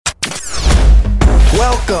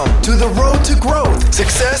Welcome to the road to growth,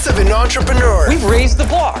 success of an entrepreneur. We've raised the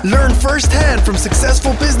bar. Learn firsthand from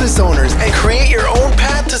successful business owners and create your own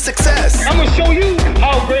path to success. I'm gonna show you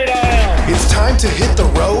how great I am. It's time to hit the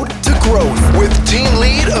road to growth with team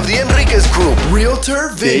lead of the Enriquez Group, Realtor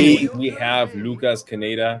Vinny. We have Lucas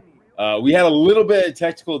Caneda. We had a little bit of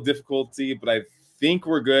technical difficulty, but I think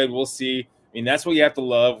we're good. We'll see. I mean, that's what you have to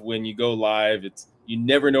love when you go live. You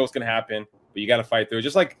never know what's going to happen, but you got to fight through it.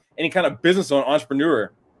 Just like any kind of business owner,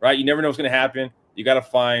 entrepreneur, right? You never know what's going to happen. You got to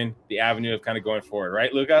find the avenue of kind of going forward,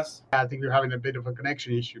 right, Lucas? I think we're having a bit of a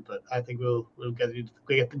connection issue, but I think we'll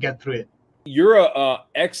get through it. You're a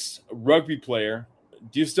ex-rugby player.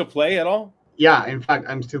 Do you still play at all? Yeah, in fact,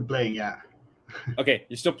 I'm still playing, yeah. Okay,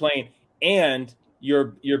 you're still playing, and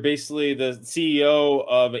you're basically the CEO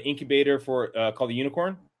of an incubator for called the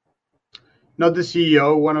Unicorn? Not the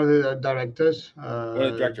CEO, one of the directors. One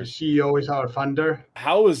of the directors. The CEO is our funder.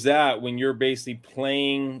 How is that when you're basically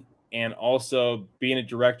playing and also being a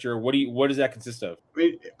director? What does that consist of?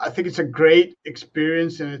 I think it's a great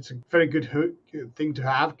experience, and it's a very good thing to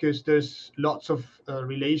have because there's lots of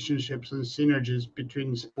relationships and synergies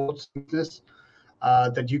between sports and business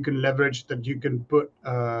that you can leverage, that you can put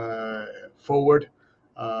forward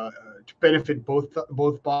to benefit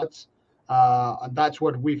both parts. And that's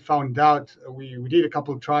what we found out. We did a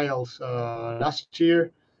couple of trials last year,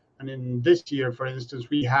 and in this year, for instance,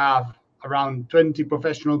 we have around 20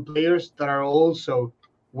 professional players that are also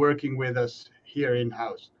working with us here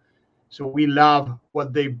in-house. So we love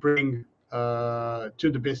what they bring to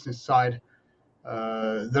the business side,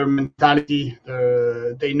 their mentality.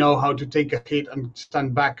 They know how to take a hit and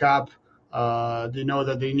stand back up. They know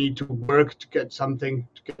that they need to work to get something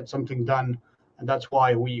done. And that's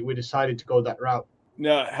why we decided to go that route.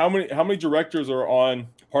 Now, how many directors are on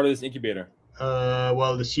part of this incubator?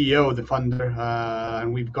 Well, the CEO, the funder,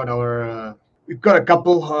 and we've got a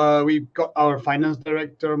couple. We've got our finance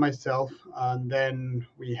director, myself, and then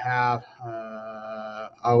we have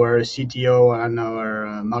our CTO and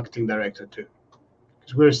our marketing director too.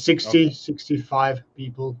 Because we're 65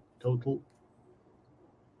 people total.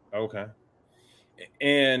 Okay.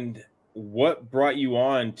 And what brought you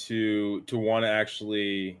on to want to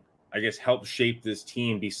actually, I guess, help shape this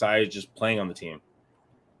team besides just playing on the team?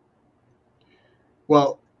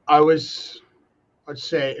 Well, I'd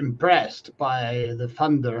say, impressed by the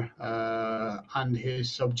funder and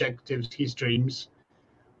his objectives, his dreams,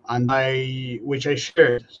 and which I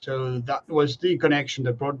shared. So that was the connection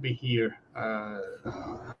that brought me here. I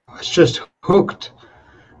was just hooked,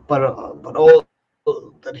 but all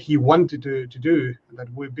that he wanted to do, that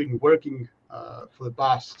we've been working for the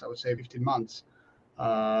past, I would say, 15 months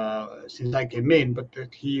since I came in, but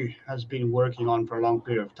that he has been working on for a long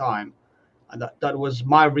period of time. And that was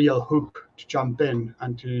my real hook to jump in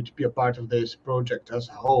and to be a part of this project as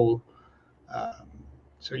a whole.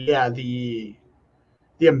 So yeah, the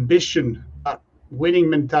ambition, that winning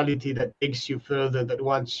mentality that takes you further, that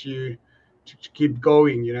wants you to keep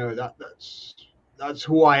going, that's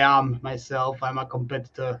who I am myself. I'm a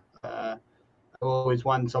competitor. I always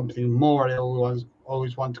want something more. I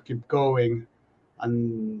always want to keep going.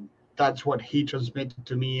 And that's what he transmitted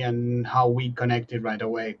to me and how we connected right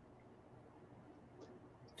away.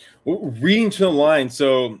 Well, reading to the line,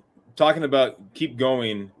 so talking about keep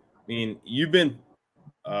going, I mean, you've been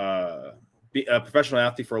a professional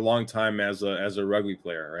athlete for a long time as a rugby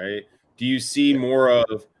player, right? Do you see more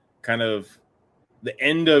of kind of the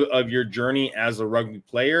end of your journey as a rugby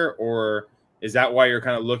player, or is that why you're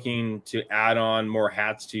kind of looking to add on more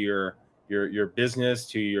hats to your business,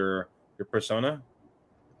 to your persona?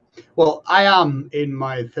 Well, I am in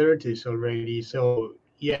my 30s already, so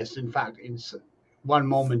yes, in fact, in one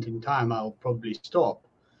moment in time, I'll probably stop.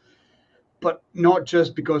 But not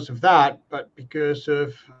just because of that, but because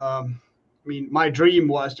of, my dream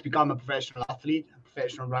was to become a professional athlete, a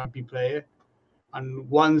professional rugby player. And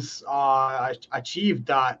once I achieved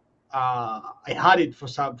that, I had it for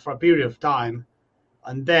a period of time.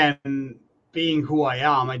 And then being who I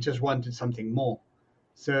am, I just wanted something more.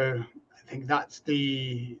 So I think that's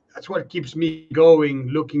what keeps me going,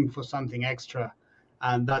 looking for something extra.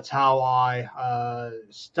 And that's how I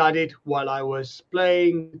studied while I was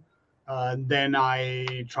playing. Then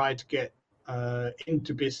I tried to get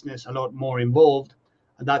into business, a lot more involved.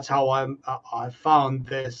 And that's how I found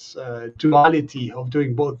this duality of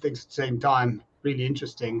doing both things at the same time really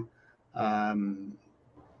interesting. And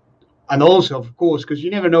also, of course, because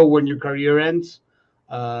you never know when your career ends.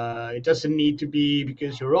 It doesn't need to be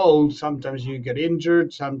because you're old. Sometimes you get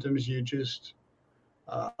injured. Sometimes you just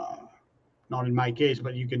not in my case,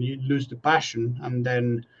 but you can lose the passion, and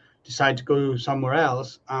then decide to go somewhere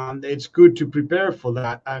else. And it's good to prepare for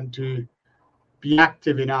that and to be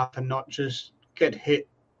active enough and not just get hit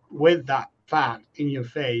with that fact in your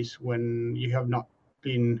face when you have not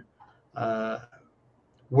been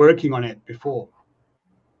working on it before.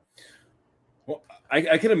 Well,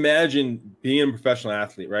 I can imagine being a professional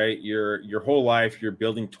athlete, right? Your whole life you're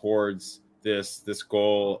building towards this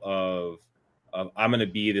goal of I'm going to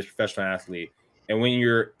be this professional athlete, and when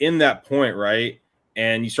you're in that point, right,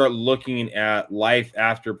 and you start looking at life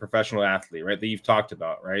after professional athlete, right, that you've talked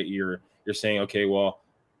about, right, you're saying, okay, well,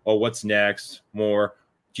 oh, what's next? More.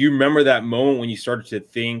 Do you remember that moment when you started to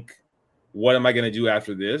think, what am I going to do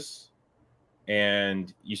after this?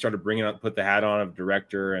 And you started put the hat on of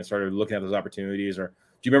director and started looking at those opportunities? Or do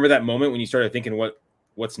you remember that moment when you started thinking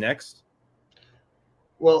what's next?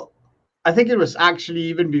 Well, I think it was actually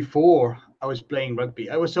even before I was playing rugby.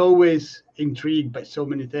 I was always intrigued by so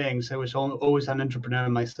many things. I was always an entrepreneur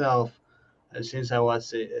myself since I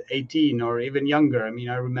was 18 or even younger. I mean,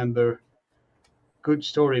 I remember good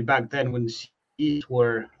story back then when CDs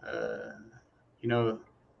were,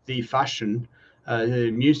 the fashion,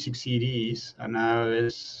 the music CDs, and I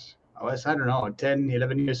was I don't know 10,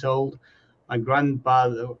 11 years old. My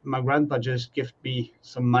grandpa just gifted me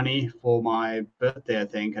some money for my birthday, I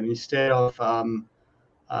think, and instead of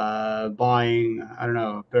buying, I don't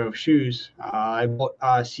know, a pair of shoes, I bought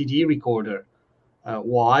a CD recorder.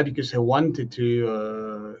 Why? Because I wanted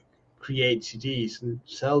to create CDs and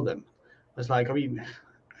sell them. I was like, I mean,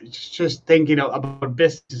 just thinking about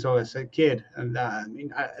business as a kid, and I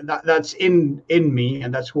mean, that's in me,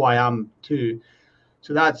 and that's who I am too.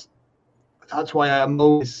 So that's why I'm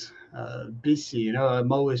always busy. You know,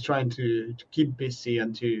 I'm always trying to keep busy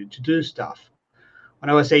and to do stuff. When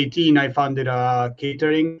I was 18, I founded a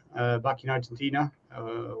catering back in Argentina,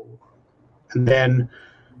 and then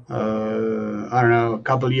I don't know, a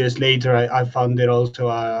couple of years later, I founded also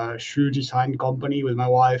a shoe design company with my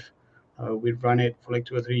wife. We'd run it for like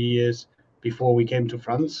 2 or 3 years before we came to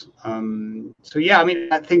France. So yeah, I mean,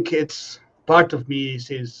 I think it's part of me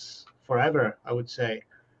since forever, I would say.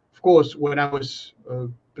 Of course, when I was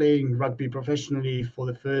playing rugby professionally for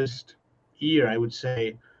the first year, I would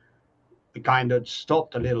say it kind of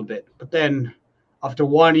stopped a little bit. But then after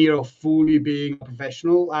 1 year of fully being a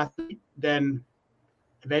professional athlete, then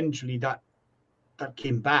eventually that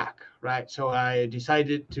came back, right? So I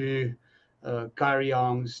decided to carry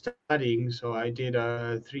on studying. So I did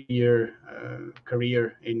a 3-year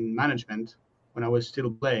career in management when I was still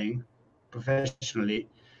playing professionally.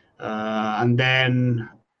 And then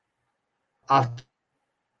after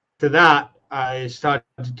that, I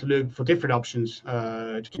started to look for different options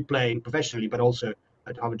to keep playing professionally, but also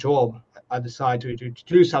to have a job. I decided to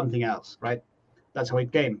do something else, right? That's how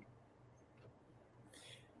it came.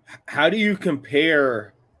 How do you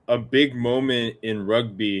compare a big moment in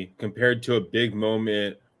rugby compared to a big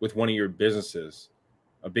moment with one of your businesses,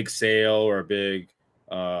 a big sale or a big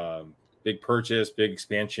purchase, big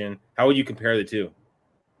expansion? How would you compare the two?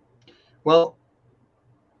 Well,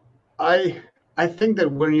 I think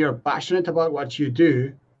that when you're passionate about what you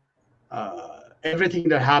do, everything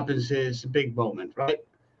that happens is a big moment, right?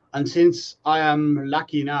 And since I am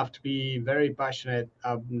lucky enough to be very passionate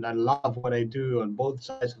and I love what I do on both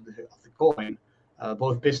sides of the coin,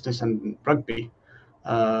 both business and rugby,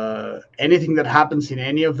 anything that happens in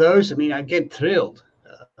any of those, I mean, I get thrilled.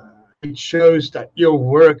 It shows that your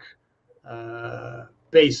work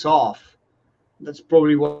pays off. That's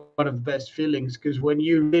probably one of the best feelings, because when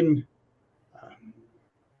you've been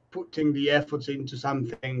putting the efforts into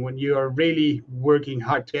something, when you are really working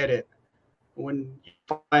hard to get it, when you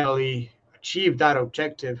finally achieve that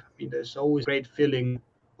objective, I mean, there's always a great feeling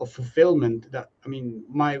of fulfillment that, I mean,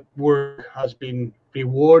 my work has been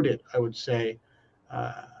rewarded, I would say.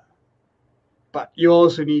 But you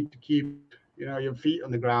also need to keep, your feet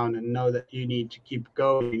on the ground and know that you need to keep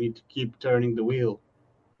going. You need to keep turning the wheel.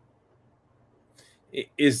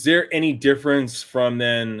 Is there any difference from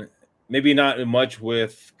then, maybe not much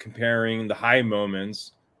with comparing the high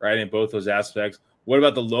moments, right, in both those aspects? What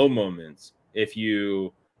about the low moments? If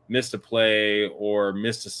you missed a play or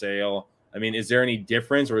missed a sale, I mean, is there any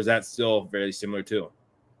difference, or is that still very similar too?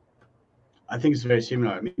 I think it's very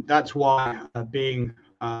similar. I mean, that's why being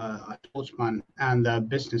a sportsman and a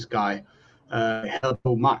business guy help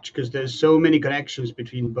so much, because there's so many connections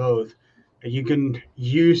between both. You can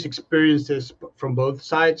use experiences from both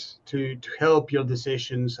sides to help your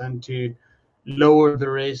decisions and to lower the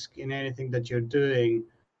risk in anything that you're doing.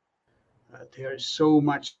 There's so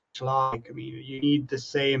much like, I mean, you need the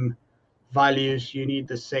same values, you need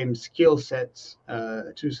the same skill sets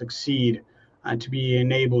to succeed and to be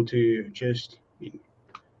enabled to just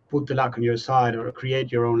put the luck on your side or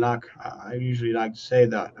create your own luck. I usually like to say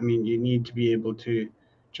that. I mean, you need to be able to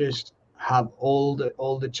just have all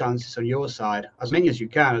the chances on your side, as many as you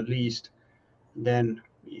can at least. Then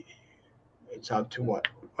it's up to what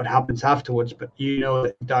happens afterwards. But you know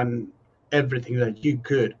that you've done everything that you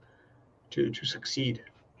could to succeed.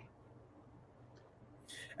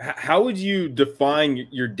 How would you define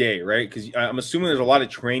your day, right? Because I'm assuming there's a lot of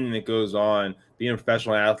training that goes on being a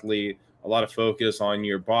professional athlete, a lot of focus on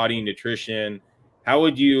your body, nutrition. How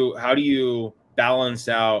do you balance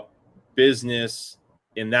out business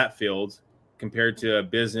in that field compared to a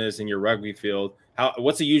business in your rugby field?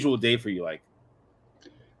 What's a usual day for you like?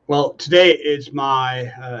 Well, today is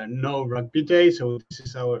my no rugby day, so this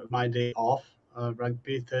is my day off.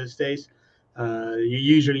 Rugby Thursdays. You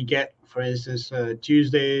usually get, for instance,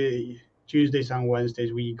 Tuesdays and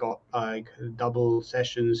Wednesdays we got like double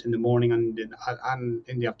sessions in the morning and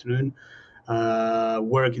in the afternoon,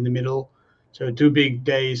 work in the middle. So 2 big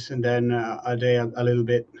days and then a day a little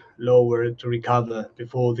bit lower to recover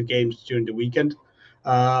before the games during the weekend.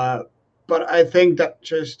 But I think that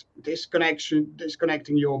just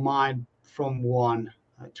disconnecting your mind from one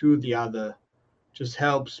to the other just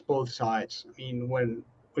helps both sides. I mean, when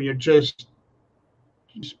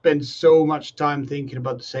you spend so much time thinking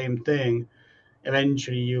about the same thing,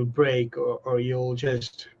 eventually you'll break or you'll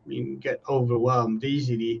just get overwhelmed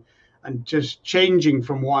easily. And just changing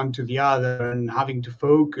from one to the other and having to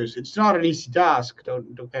focus, it's not an easy task.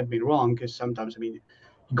 Don't get me wrong, because sometimes you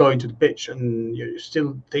go into the pitch and you're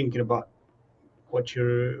still thinking about what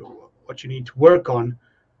you need to work on,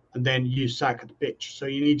 and then you suck at the pitch. So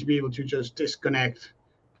you need to be able to just disconnect,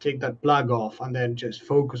 take that plug off, and then just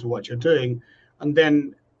focus on what you're doing. And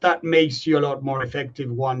then that makes you a lot more effective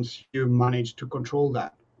once you manage to control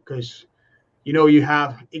that, because you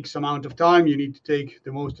have X amount of time, you need to take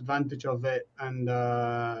the most advantage of it, and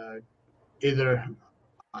either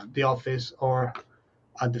at the office or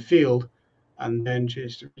at the field, and then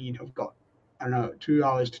just I've got 2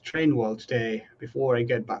 hours to train well today before I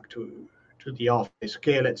get back to the office.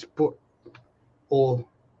 Okay, let's put all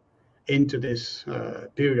into this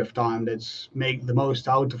period of time. Let's make the most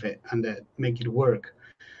out of it and make it work.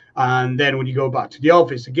 And then when you go back to the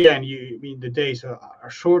office again, the days are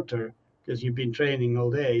shorter because you've been training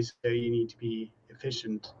all day, so you need to be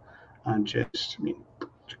efficient and just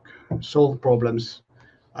solve problems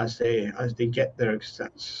as they get there, because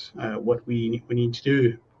that's what we need to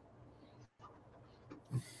do.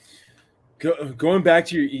 Going back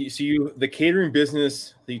to the catering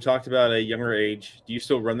business that you talked about at a younger age, do you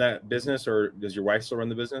still run that business, or does your wife still run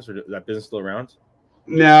the business, or is that business still around?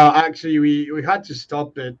 No, actually, we had to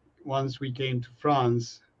stop it once we came to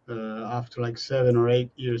France after like 7 or 8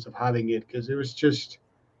 years of having it, because it was just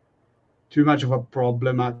too much of a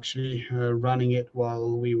problem actually running it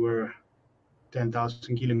while we were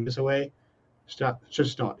 10,000 kilometers away. It's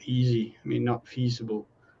just not easy. Not feasible.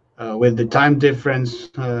 With the time difference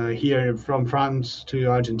here from France to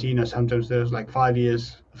Argentina, sometimes there's like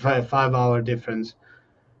 5-hour difference.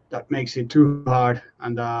 That makes it too hard.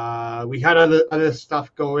 And we had other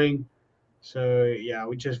stuff going. So yeah,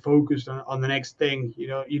 we just focused on the next thing.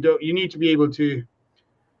 You need to be able to,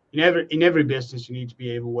 in every business, you need to be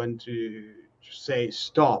able when to say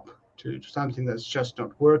stop to something that's just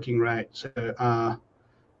not working right. So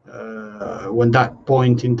when that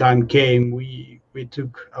point in time came, we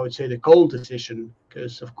took, I would say, the cold decision,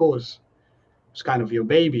 because of course it's kind of your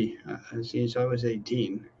baby since I was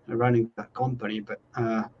 18 running that company. But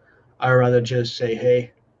I'd rather just say,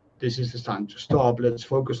 hey, this is the time to stop. Let's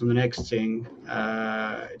focus on the next thing.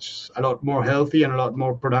 It's a lot more healthy and a lot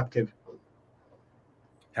more productive.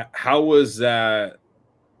 How was that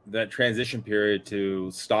transition period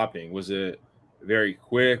to stopping? Was it very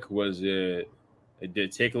quick? Did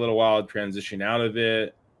it take a little while to transition out of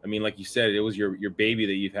it? Like you said, it was your baby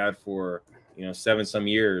that you've had for 7 some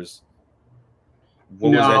years.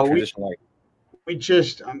 What was that transition like? We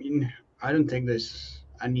just, I don't think there's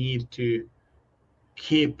a need to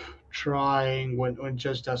keep trying when it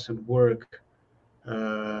just doesn't work.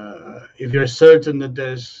 If you're certain that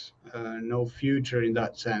there's no future in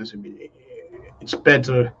that sense, it's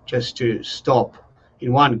better just to stop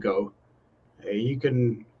in one go. You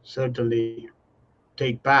can certainly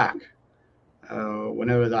take back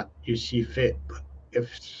whenever that you see fit, but if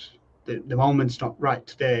the moment's not right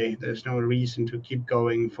today, there's no reason to keep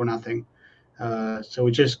going for nothing. So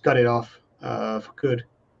we just cut it off for good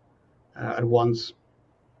at once.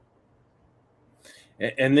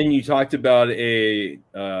 And then you talked about a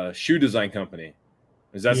shoe design company.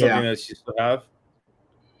 Is that something that you still have?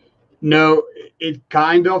 No, it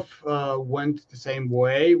kind of went the same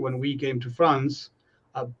way when we came to France.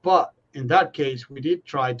 But in that case, we did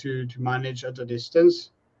try to manage at a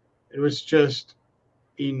distance. It was just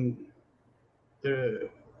in the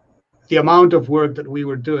amount of work that we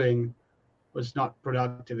were doing was not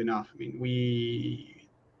productive enough. I mean, it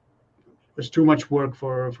was too much work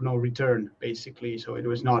for no return, basically. So it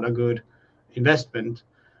was not a good investment.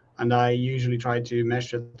 And I usually try to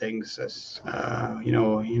measure things as,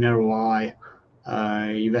 in ROI,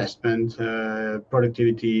 investment,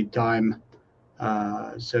 productivity, time.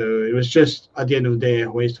 So it was just at the end of the day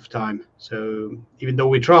a waste of time. So even though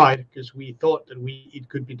we tried, because we thought that it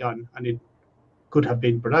could be done and it could have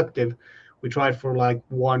been productive, we tried for like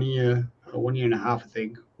 1 year, 1 year and a half, I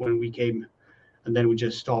think, when we came, and then we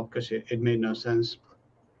just stopped because it made no sense.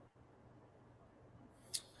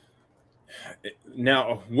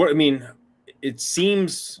 Now, it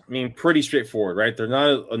seems, pretty straightforward, right? There's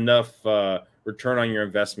not enough return on your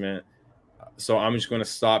investment, so I'm just going to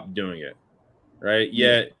stop doing it, right?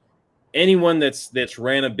 Yet, anyone that's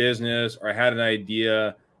ran a business or had an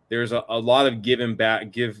idea, there's a lot of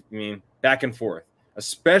back and forth,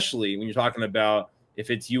 especially when you're talking about if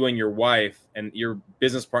it's you and your wife and your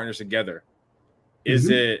business partners together. Is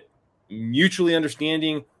it mutually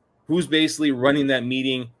understanding who's basically running that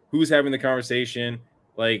meeting? Who's having the conversation?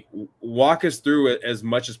 Like, walk us through it as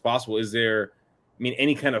much as possible. Is there,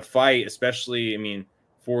 any kind of fight, especially,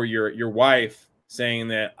 for your wife saying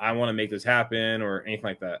that I want to make this happen or anything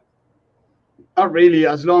like that? Not really,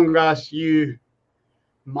 as long as you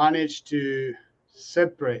manage to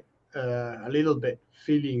separate a little bit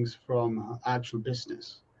feelings from actual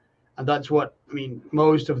business. And that's what,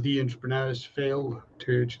 most of the entrepreneurs fail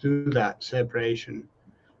to do, that separation.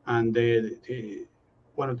 And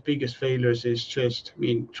one of the biggest failures is just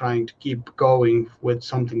trying to keep going with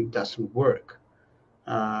something that doesn't work,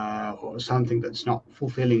 or something that's not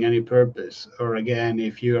fulfilling any purpose. Or again,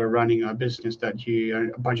 if you are running a business but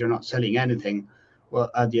you're not selling anything, well,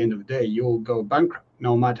 at the end of the day, you'll go bankrupt.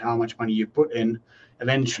 No matter how much money you put in,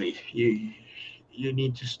 eventually you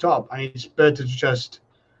need to stop. And it's better to just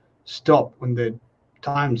stop when the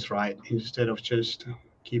time's right, instead of just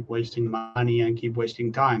keep wasting money and keep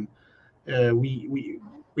wasting time. We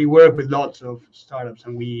work with lots of startups,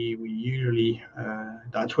 and we usually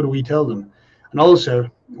that's what we tell them. And also,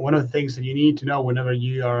 one of the things that you need to know whenever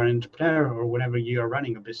you are an entrepreneur or whenever you are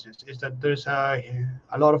running a business is that there's a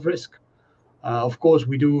lot of risk. Of course,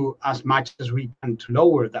 we do as much as we can to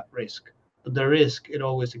lower that risk, but the risk, it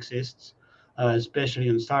always exists, especially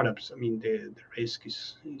in startups. The risk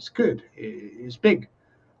is good, it's big.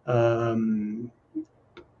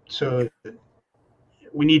 So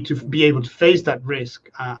we need to be able to face that risk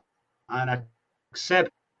and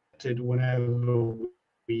accept it. Whenever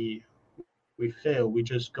we fail, we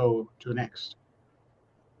just go to the next.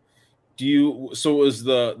 So was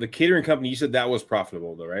the catering company, you said that was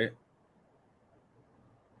profitable though, right?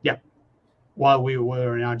 Yeah, while we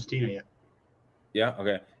were in Argentina. Yeah,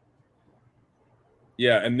 okay.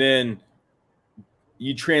 Yeah, and then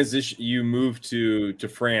you moved to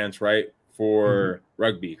France, right, for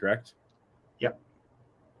rugby, correct? Yep.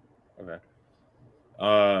 Okay.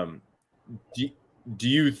 Do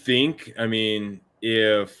you think,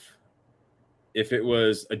 if it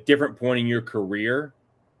was a different point in your career,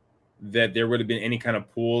 that there would have been any kind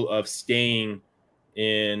of pull of staying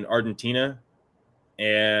in Argentina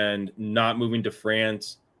and not moving to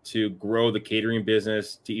France to grow the catering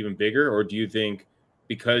business to even bigger? Or do you think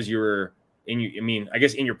because you're in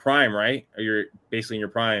your prime, right? Or you're basically in your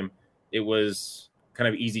prime, it was kind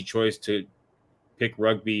of easy choice to pick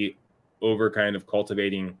rugby over kind of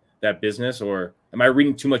cultivating that business? Or am I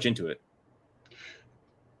reading too much into it?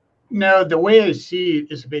 No, the way I see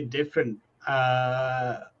it is a bit different.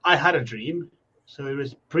 I had a dream, so it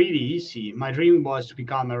was pretty easy. My dream was to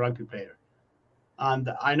become a rugby player.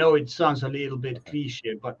 And I know it sounds a little bit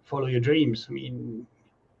cliche, but follow your dreams. You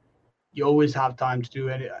always have time to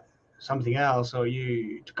do something else, or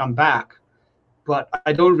to come back. But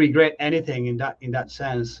I don't regret anything in that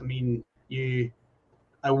sense.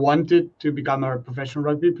 I wanted to become a professional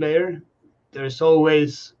rugby player. There's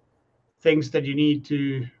always things that you need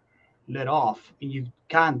to let off. You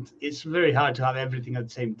can't. It's very hard to have everything at the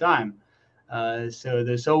same time. So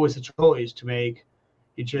there's always a choice to make.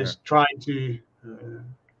 You just try to.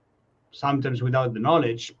 Sometimes without the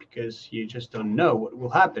knowledge, because you just don't know what will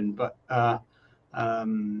happen, but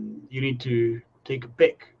you need to take a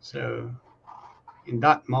pick. So in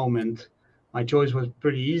that moment, my choice was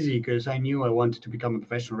pretty easy, because I knew I wanted to become a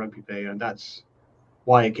professional rugby player, and that's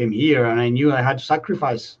why I came here. And I knew I had to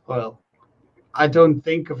sacrifice. Well, I don't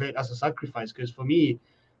think of it as a sacrifice, because for me, it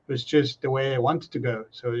was just the way I wanted to go.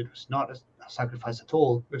 So it was not a sacrifice at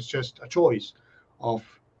all. It was just a choice of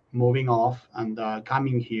moving off and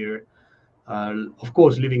coming here. Of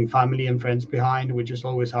course, leaving family and friends behind, which is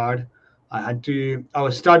always hard. I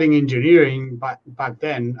was studying engineering back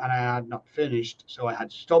then, and I had not finished, so I had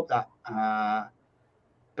to stop that.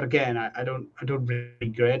 But again, I don't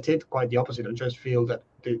regret it. Quite the opposite. I just feel that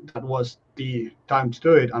that was the time to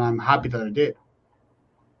do it, and I'm happy that I did.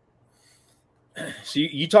 So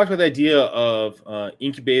you talked about the idea of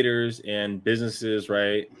incubators and businesses,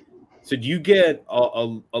 right? So do you get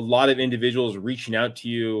a lot of individuals reaching out to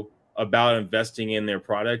you about investing in their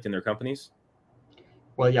product and their companies?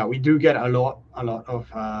 Well, yeah, we do get a lot of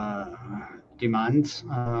demands.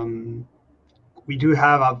 We do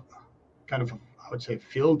have a kind of, I would say,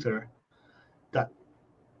 filter that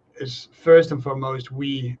is first and foremost,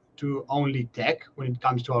 we do only tech when it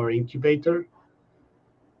comes to our incubator.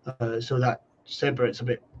 So that separates a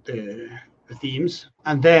bit the themes.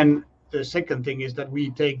 And then the second thing is that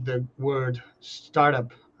we take the word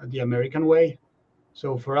startup the American way.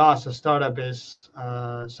 So for us, a startup is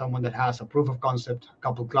someone that has a proof of concept, a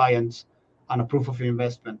couple clients, and a proof of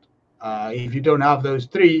investment. If you don't have those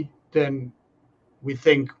three, then we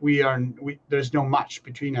think there's no match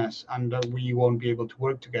between us, and we won't be able to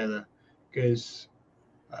work together, because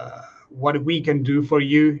what we can do for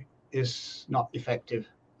you is not effective,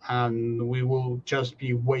 and we will just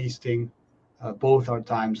be wasting both our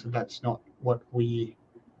times. That's not what we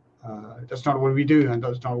do, and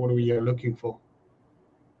that's not what we are looking for.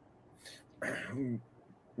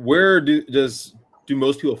 Where do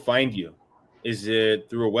most people find you? Is it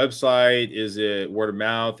through a website? Is it word of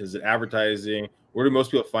mouth? Is it advertising? Where do most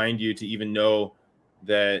people find you to even know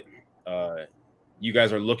that you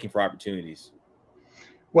guys are looking for opportunities?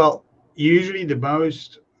 Well, usually the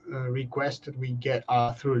most requests that we get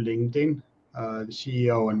are through LinkedIn. The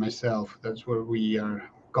CEO and myself, that's where we are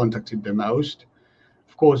contacted the most.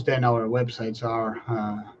 Of course, then our websites are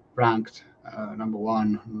ranked number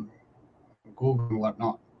one, Google and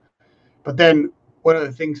whatnot. But then one of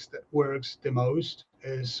the things that works the most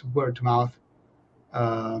is word of mouth.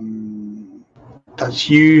 That's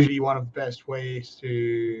usually one of the best ways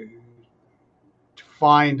to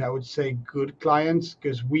find, I would say, good clients,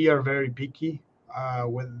 because we are very picky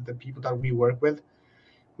with the people that we work with.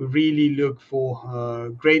 We really look for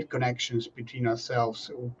great connections between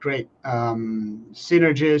ourselves, great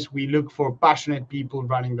synergies. We look for passionate people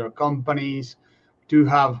running their companies. We do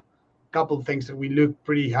have a couple of things that we look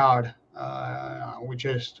pretty hard. We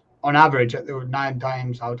just, on average, 9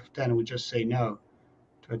 times out of 10, we just say no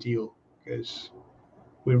to a deal, because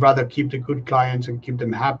we'd rather keep the good clients and keep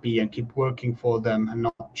them happy and keep working for them, and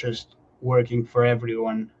not just working for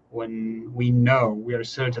everyone when we know, we are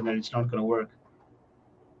certain that it's not going to work.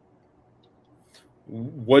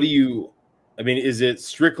 Is it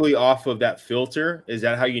strictly off of that filter? Is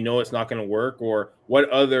that how you know it's not going to work? Or what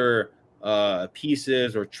other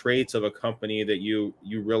pieces or traits of a company that you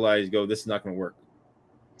realize this is not going to work?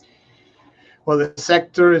 Well, the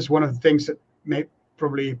sector is one of the things that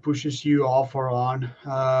probably pushes you off or on.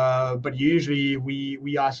 But usually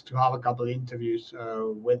we ask to have a couple of interviews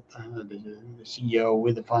with the CEO,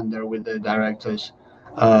 with the funder, with the directors,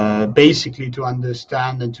 basically to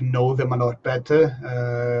understand and to know them a lot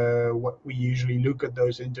better. What we usually look at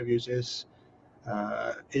those interviews is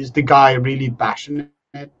the guy really passionate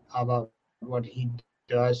about what he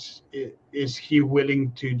does? Is he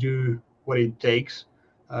willing to do what it takes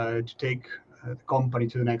to take the company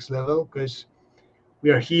to the next level? Because we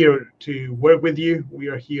are here to work with you. We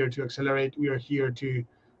are here to accelerate. We are here to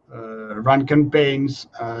run campaigns,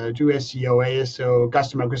 do SEO, ASO,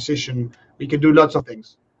 customer acquisition. We can do lots of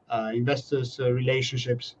things, investors,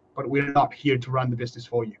 relationships, but we're not here to run the business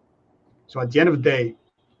for you. So at the end of the day,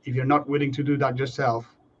 if you're not willing to do that yourself,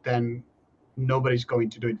 then nobody's going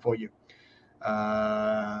to do it for you.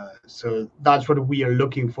 So that's what we are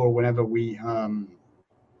looking for whenever we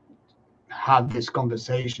have these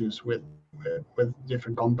conversations with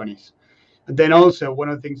different companies. And then also one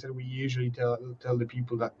of the things that we usually tell the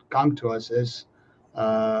people that come to us is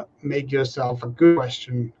make yourself a good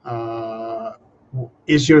question.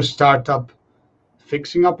 Is your startup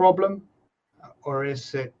fixing a problem, or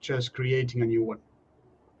is it just creating a new one?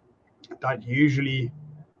 That usually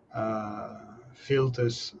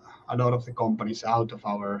filters a lot of the companies out of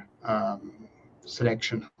our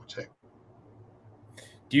selection, I would say.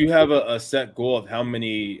 Do you have a set goal of how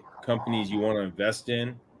many companies you want to invest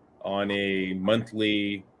in on a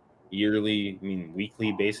monthly, yearly,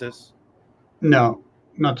 weekly basis? No,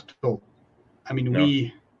 not at all. No.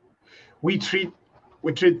 We treat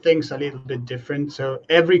things a little bit different. So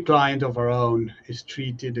every client of our own is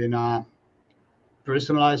treated in a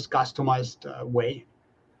personalized, customized way.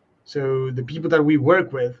 So the people that we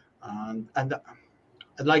work with, and I'd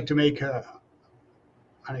like to make an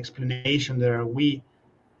explanation there. We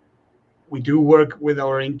do work with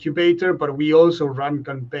our incubator, but we also run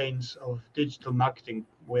campaigns of digital marketing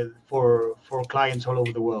for clients all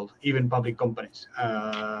over the world, even public companies.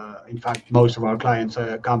 In fact, most of our clients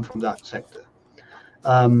come from that sector.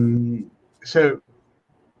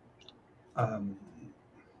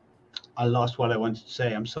 I lost what I wanted to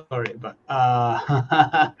say. I'm sorry, but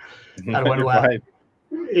that went well. Right.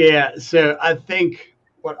 Yeah. So I think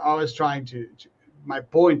what I was trying to my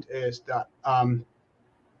point is that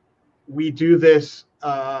we do this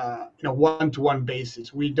in a one-to-one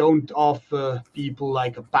basis. We don't offer people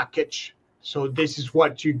like a package. So this is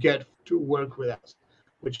what you get to work with us,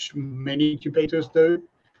 which many incubators do.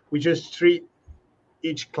 We just treat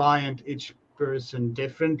each client, each person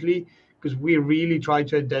differently, because we really try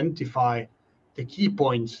to identify the key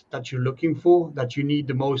points that you're looking for, that you need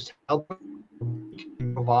the most help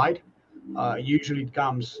to provide. Usually it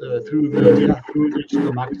comes through media, through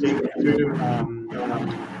digital marketing, through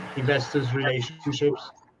investors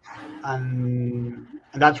relationships, and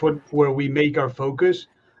that's where we make our focus.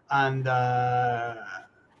 And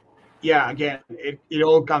again, it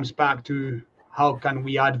all comes back to how can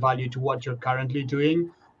we add value to what you're currently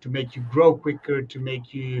doing to make you grow quicker, to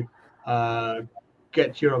make you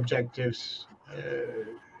get your objectives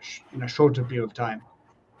in a shorter period of time.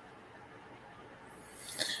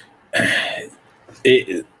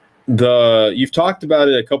 You've talked about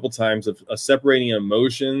it a couple times of separating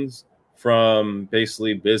emotions from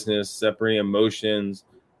basically business, separating emotions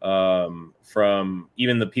from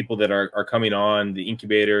even the people that are coming on, the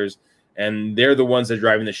incubators, and they're the ones that are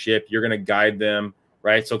driving the ship. You're going to guide them,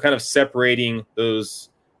 right? So kind of separating those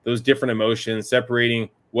different emotions, separating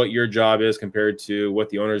what your job is compared to what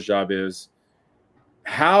the owner's job is.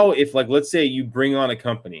 How, if like, let's say you bring on a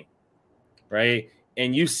company, right?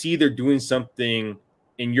 And you see they're doing something,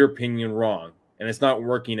 in your opinion, wrong, and it's not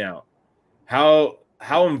working out. How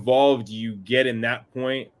involved do you get in that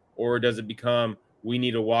point? Or does it become, we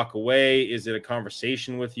need to walk away? Is it a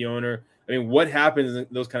conversation with the owner? I mean, what happens in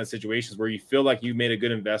those kind of situations where you feel like you made a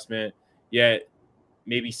good investment, yet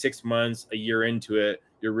maybe 6 months, a year into it,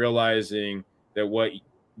 you're realizing that what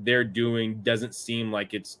they're doing doesn't seem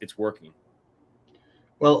like it's working?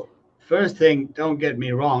 Well, first thing, don't get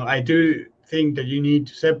me wrong. I do think that you need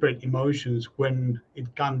to separate emotions when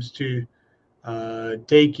it comes to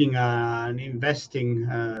taking and investing.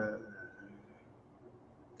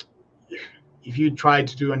 If you try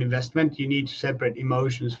to do an investment, you need to separate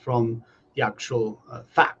emotions from the actual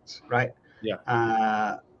facts, right?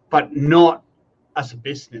 Yeah. But not as a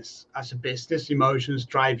business. As a business, emotions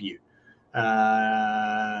drive you.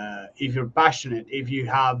 If you're passionate, if you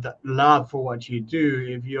have that love for what you do,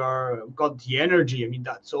 if you're got the energy, I mean,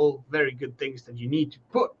 that's all very good things that you need to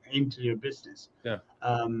put into your business. Yeah.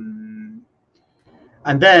 And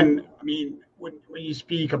then, I mean, when you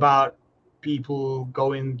speak about people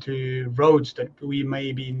going to roads that we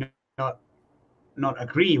maybe not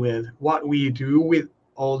agree with, what we do with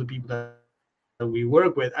all the people that we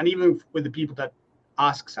work with, and even with the people that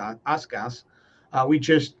ask us,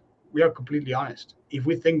 we are completely honest. If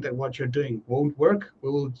we think that what you're doing won't work, we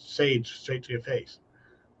will say it straight to your face.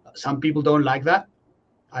 Some people don't like that,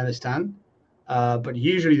 I understand, but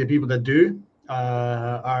usually the people that do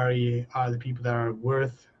are the people that are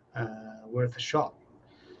worth a shot.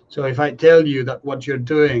 So if I tell you that what you're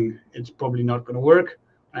doing, it's probably not going to work,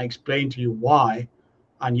 I explain to you why,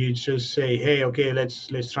 and you just say, hey, okay, let's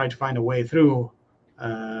try to find a way through,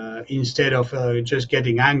 instead of just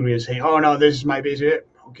getting angry and say, oh no, this is my business.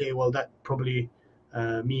 Okay, well, that probably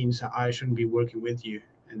means I shouldn't be working with you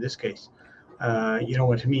in this case. You know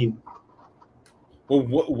what I mean? Well,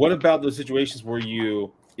 what about those situations where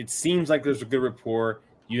it seems like there's a good rapport,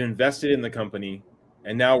 you invested in the company,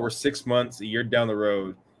 and now we're 6 months, a year down the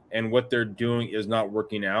road, and what they're doing is not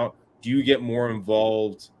working out? Do you get more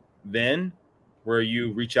involved then, where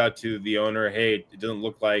you reach out to the owner, hey, it doesn't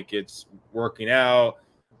look like it's working out,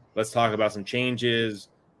 let's talk about some changes?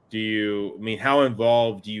 How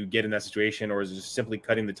involved do you get in that situation, or is it just simply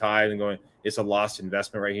cutting the ties and going, it's a lost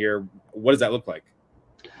investment right here? What does that look like?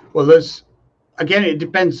 Well, again, it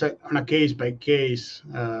depends on a case by case,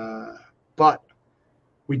 but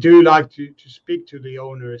we do like to speak to the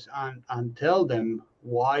owners and tell them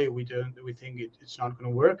why we think it's not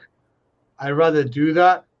going to work. I'd rather do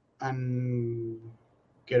that and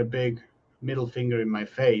get a big middle finger in my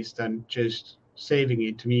face than just saving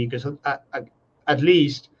it to me, because at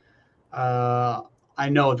least I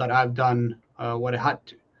know that I've done what I had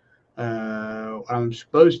to, what I'm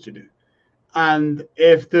supposed to do. And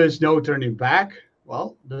if there's no turning back,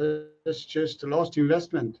 well, there's just a lost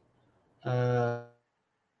investment.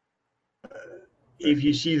 If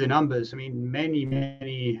you see the numbers, I mean,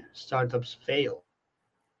 many startups fail.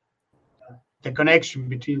 The connection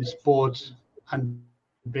between sports and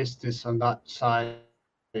business on that side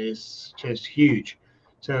is just huge.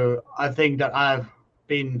 So I think that I've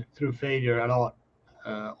been through failure a lot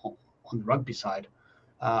on the rugby side,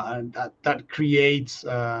 and that creates,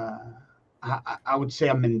 I would say,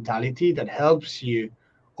 a mentality that helps you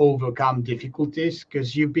overcome difficulties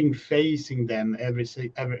because you've been facing them ever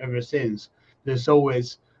since. There's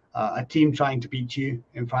always a team trying to beat you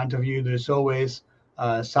in front of you. There's always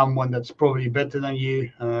someone that's probably better than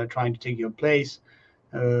you trying to take your place.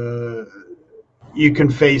 You can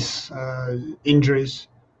face injuries.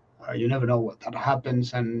 You never know what that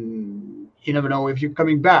happens, and you never know if you're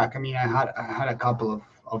coming back. I mean, I had a couple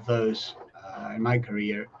of those in my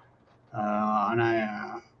career,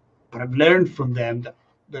 but I've learned from them that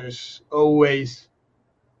there's always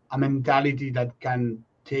a mentality that can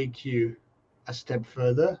take you a step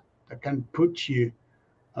further, that can put you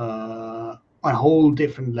on a whole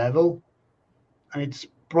different level, and it's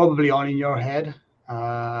probably all in your head.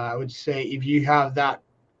 I would say if you have that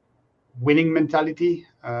winning mentality,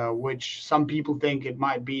 which some people think it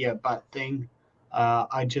might be a bad thing,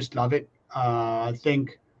 I just love it. I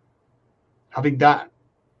think having that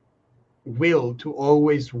will to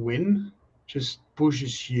always win just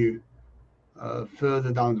pushes you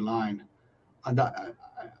further down the line, and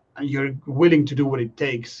you're willing to do what it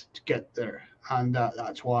takes to get there. And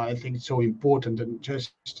that's why I think it's so important, and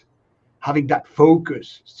just having that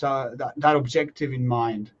focus, so that objective in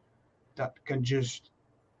mind, that can just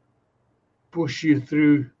push you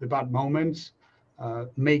through the bad moments,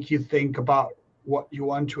 make you think about what you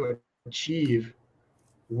want to achieve,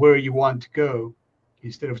 where you want to go,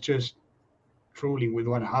 instead of just trolling with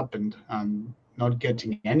what happened and not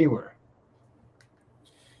getting anywhere.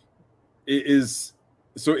 Is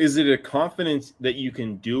it a confidence that you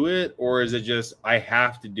can do it, or is it just I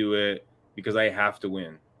have to do it because I have to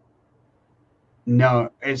win? No,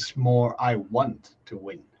 it's more I want to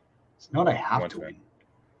win. It's not I have to win,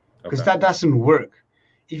 because that doesn't work.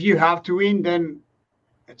 If you have to win, then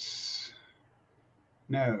it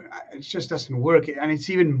just doesn't work. And it's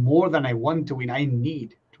even more than I want to win. I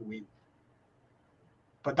need to win.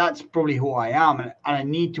 But that's probably who I am, and I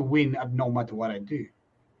need to win at no matter what I do.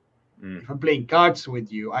 If I'm playing cards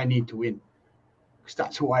with you, I need to win, because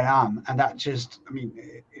that's who I am. And that just, I mean,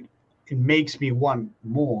 it makes me want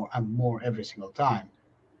more and more every single time.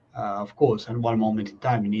 Of course, at one moment in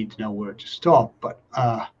time, you need to know where to stop. But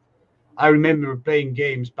I remember playing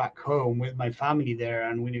games back home with my family there,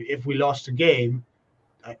 and if we lost a game,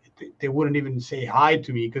 they wouldn't even say hi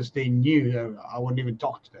to me because they knew that I wouldn't even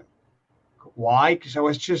talk to them. Why? Because I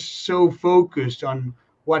was just so focused on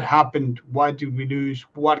what happened, why did we lose,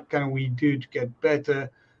 what can we do to get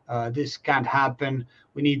better, this can't happen,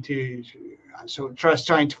 we need to so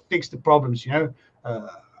trying to fix the problems, after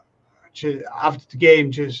the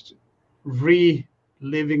game, just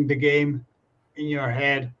reliving the game in your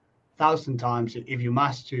head 1,000 times if you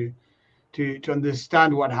must, to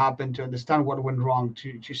understand what happened, to understand what went wrong,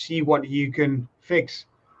 to see what you can fix,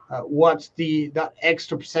 what's that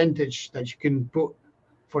extra percentage that you can put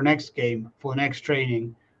for next game, for next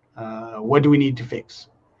training. What do we need to fix?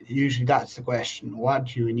 Usually that's the question. What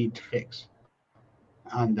do we need to fix?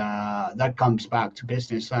 And that comes back to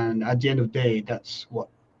business. And at the end of the day, that's what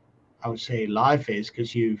I would say life is,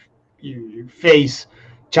 because you face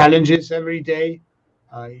challenges every day.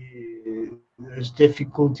 There's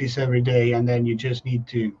difficulties every day, and then you just need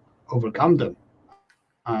to overcome them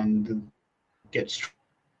and get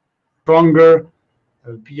stronger,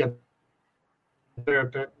 be a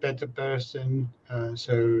better person.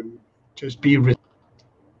 So just be.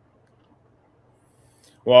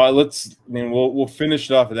 Well, we'll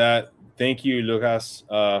finish it off with that. Thank you, Lucas,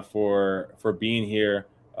 for being here.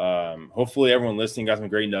 Hopefully, everyone listening got some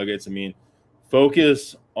great nuggets. I mean,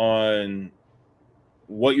 focus on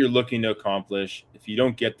what you're looking to accomplish. If you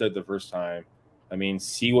don't get that the first time,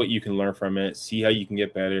 see what you can learn from it. See how you can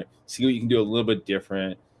get better. See what you can do a little bit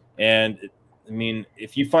different. And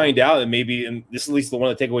if you find out that maybe, and this is at least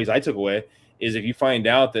one of the takeaways I took away, is if you find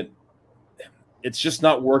out that it's just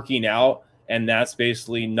not working out and that's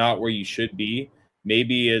basically not where you should be,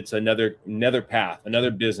 maybe it's another path,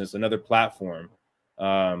 another business, another platform.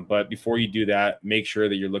 But before you do that, make sure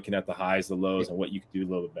that you're looking at the highs, the lows, and what you can do a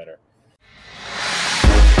little bit better.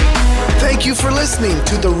 Thank you for listening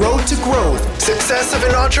to The Road to Growth. Success success of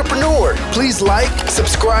an entrepreneur. Please like,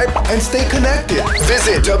 subscribe, and stay connected.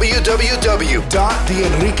 Visit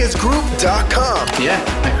www.theenriquezgroup.com. Yeah,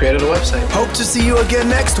 I created a website. Hope to see you again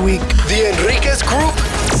next week. The Enriquez Group,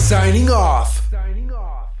 signing off.